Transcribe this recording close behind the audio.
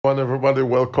Everybody,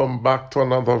 welcome back to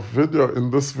another video.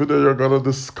 In this video you're going to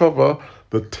discover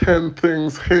the 10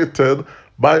 things hated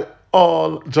by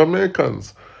all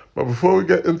Jamaicans. But before we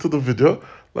get into the video,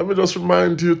 let me just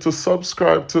remind you to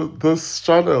subscribe to this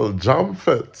channel,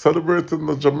 JamFet, celebrating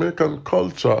the Jamaican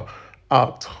culture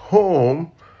at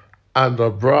home and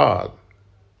abroad.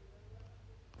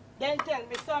 Then tell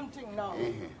me something now.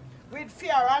 With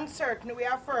fear and uncertain we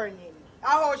are furning.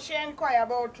 How she inquire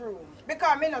about room?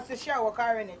 Because me not see she work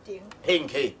or anything.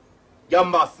 Pinky, you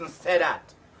mustn't say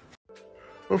that.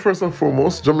 Well, first and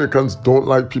foremost, Jamaicans don't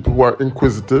like people who are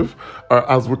inquisitive, or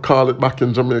as we call it back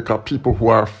in Jamaica, people who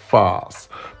are fast,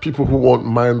 people who won't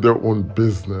mind their own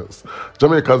business.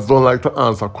 Jamaicans don't like to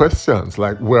answer questions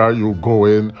like where are you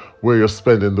going, where you're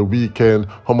spending the weekend,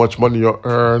 how much money you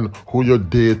earn, who you're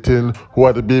dating, who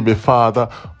are the baby father.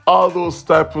 All those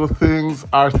type of things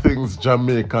are things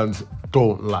Jamaicans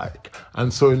don't like.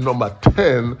 And so in number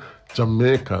 10,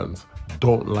 Jamaicans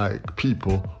don't like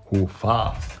people who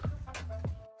fast.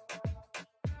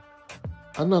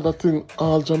 Another thing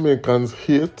all Jamaicans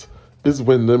hate is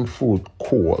when them food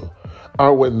cold,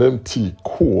 or when them tea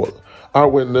cold, or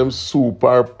when them soup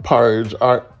or porridge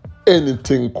or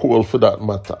anything cold for that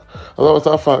matter. As a matter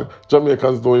of fact,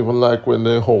 Jamaicans don't even like when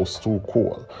their house too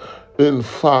cold. In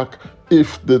fact,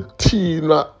 if the tea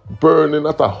not burning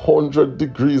at 100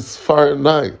 degrees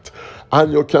Fahrenheit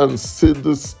and you can see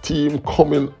the steam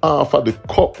coming off of the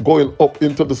cup going up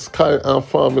into the sky and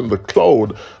forming the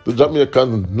cloud, the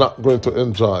Jamaican is not going to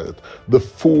enjoy it. The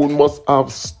food must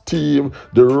have steam,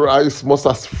 the rice must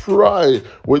have fry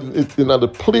when it's in the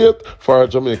plate for a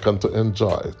Jamaican to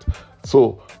enjoy it.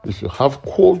 So if you have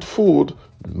cold food,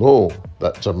 know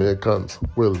that Jamaicans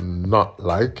will not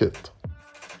like it.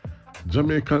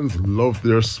 Jamaicans love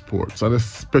their sports, and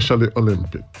especially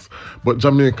Olympics. But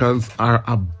Jamaicans are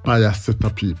a biased set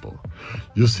of people.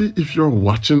 You see, if you're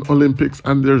watching Olympics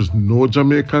and there's no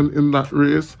Jamaican in that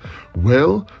race,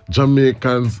 well,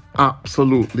 Jamaicans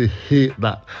absolutely hate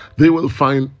that. They will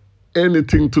find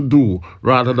anything to do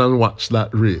rather than watch that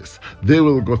race. They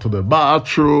will go to the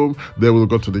bathroom, they will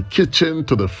go to the kitchen,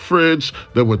 to the fridge,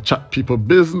 they will chat people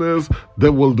business,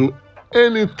 they will do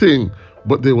anything,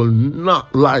 but they will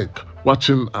not like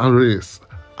watching a race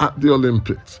at the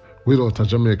Olympics without a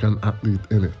Jamaican athlete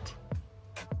in it.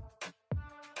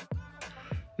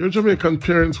 Your Jamaican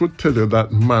parents would tell you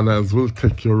that manners will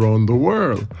take you around the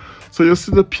world. So you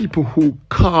see the people who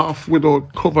cough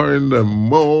without covering their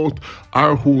mouth,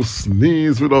 or who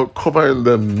sneeze without covering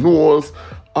their nose,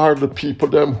 are the people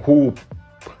them who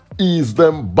ease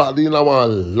them body in a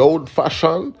loud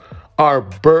fashion, or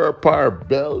burp or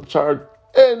belch or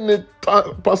any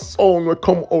type of sound will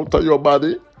come out of your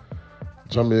body.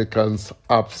 Jamaicans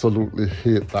absolutely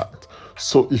hate that.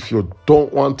 So if you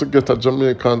don't want to get a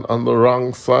Jamaican on the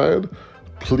wrong side,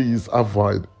 please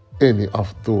avoid any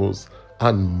of those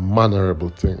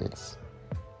unmannerable things.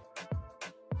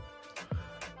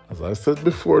 As I said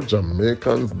before,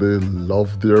 Jamaicans, they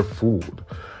love their food.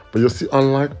 But you see,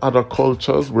 unlike other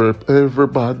cultures where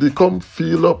everybody come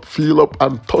feel up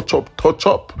and touch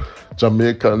up,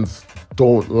 Jamaicans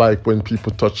don't like when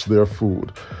people touch their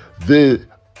food. They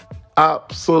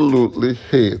absolutely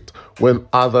hate when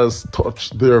others touch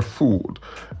their food.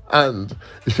 And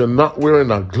if you're not wearing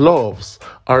a gloves,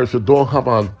 or if you don't have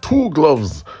on 2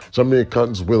 gloves,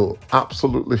 Jamaicans will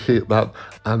absolutely hate that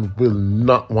and will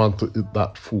not want to eat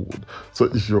that food. So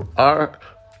if you are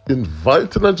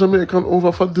inviting a Jamaican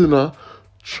over for dinner,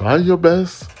 try your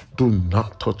best, do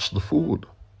not touch the food.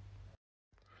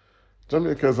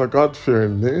 Jamaica is a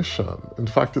God-fearing nation. In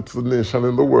fact, it's the nation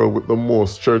in the world with the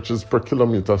most churches per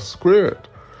kilometer squared.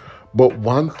 But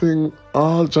one thing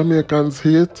all Jamaicans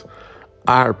hate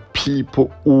are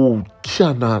people who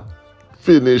cannot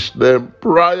finish them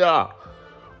prayer.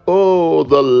 Oh,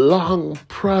 the long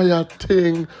prayer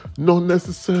thing don't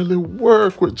necessarily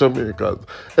work with Jamaicans,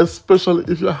 especially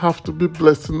if you have to be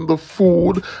blessing the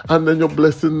food, and then you're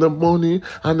blessing the money,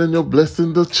 and then you're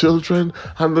blessing the children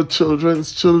and the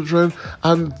children's children,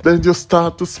 and then you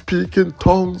start to speak in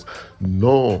tongues.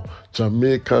 No,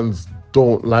 Jamaicans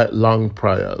don't like long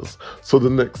prayers. So the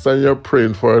next time you're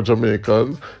praying for a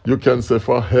Jamaican, you can say,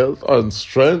 for health and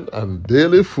strength and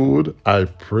daily food, I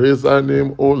praise thy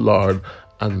name, O Lord,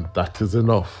 and that is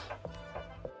enough.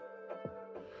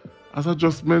 As I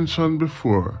just mentioned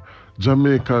before,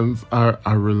 Jamaicans are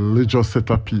a religious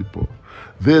set of people.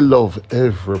 They love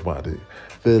everybody.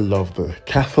 They love the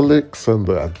Catholics and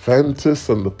the Adventists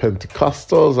and the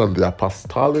Pentecostals and the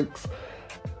Apostolics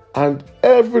and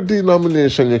every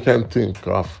denomination you can think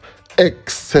of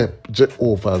except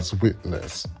Jehovah's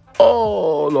Witness.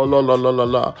 Oh, la la la la la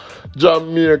la.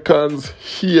 Jamaicans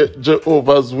hate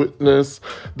Jehovah's Witness.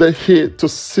 They hate to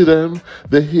see them.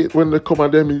 They hate when they come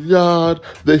at them yard.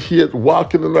 They hate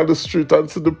walking in the street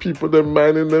and see the people them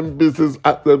minding them business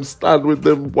at them stand with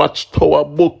them watchtower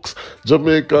books.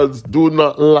 Jamaicans do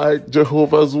not like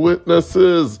Jehovah's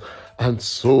Witnesses. And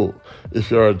so,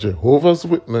 if you're a Jehovah's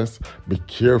Witness, be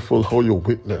careful how you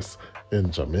witness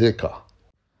in Jamaica.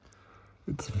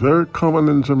 It's very common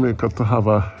in Jamaica to have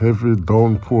a heavy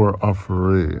downpour of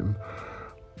rain.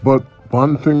 But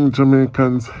one thing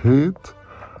Jamaicans hate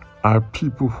are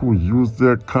people who use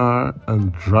their car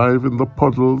and drive in the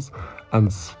puddles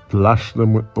and splash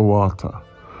them with the water.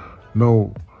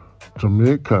 Now,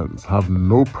 Jamaicans have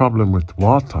no problem with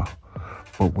water,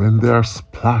 but when they are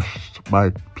splashed by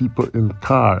people in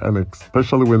car, and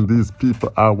especially when these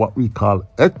people are what we call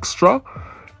extra,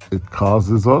 it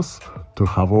causes us to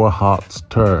have our hearts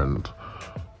turned.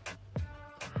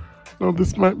 Now,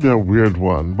 this might be a weird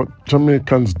one, but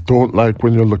Jamaicans don't like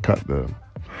when you look at them.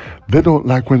 They don't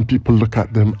like when people look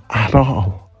at them at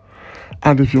all.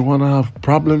 And if you want to have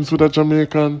problems with a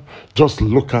Jamaican, just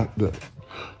look at them.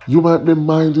 You might be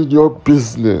minding your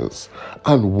business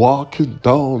and walking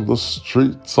down the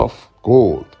streets of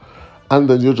gold, and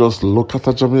then you just look at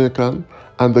a Jamaican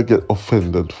and they get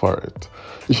offended for it.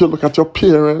 If you look at your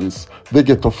parents, they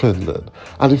get offended.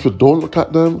 And if you don't look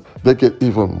at them, they get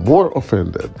even more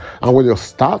offended. And when you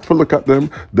start to look at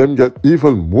them, they get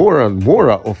even more and more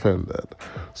offended.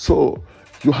 So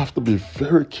you have to be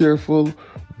very careful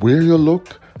where you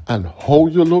look and how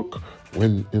you look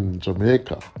when in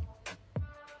Jamaica.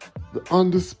 The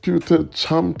undisputed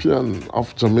champion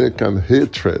of Jamaican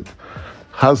hatred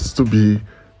has to be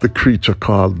the creature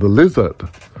called the lizard.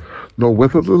 Now,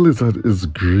 whether the lizard is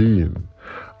green,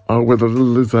 or whether the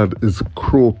lizard is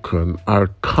croaking, or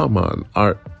common,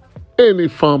 or any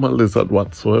form of lizard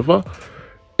whatsoever,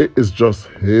 it is just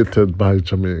hated by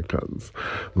Jamaicans.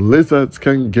 Lizards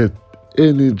can get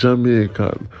any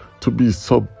Jamaican to be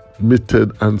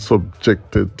submitted and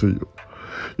subjected to you.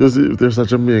 You see, if there's a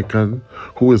Jamaican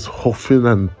who is huffing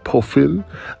and puffing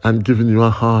and giving you a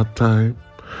hard time,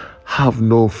 have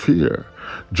no fear.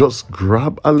 Just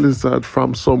grab a lizard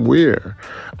from somewhere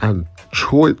and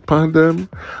throw it upon them,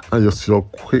 and you see how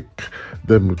quick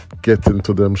them get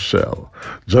into them shell.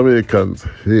 Jamaicans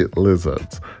hate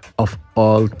lizards of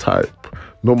all type.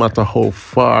 No matter how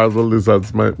far the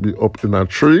lizards might be up in a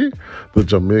tree, the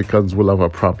Jamaicans will have a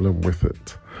problem with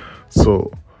it.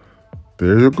 So,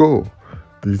 there you go.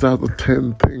 These are the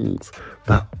 10 things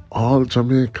that all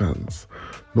Jamaicans,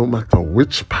 no matter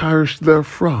which parish they're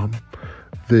from,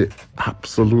 they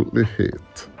absolutely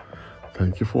hate.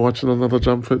 Thank you for watching another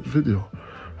JamFed video.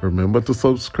 Remember to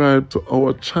subscribe to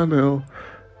our channel,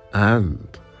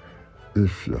 and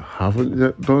if you haven't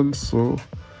yet done so,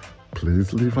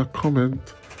 please leave a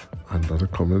comment under the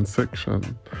comment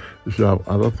section. If you have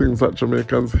other things that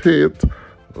Jamaicans hate,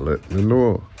 let me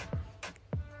know.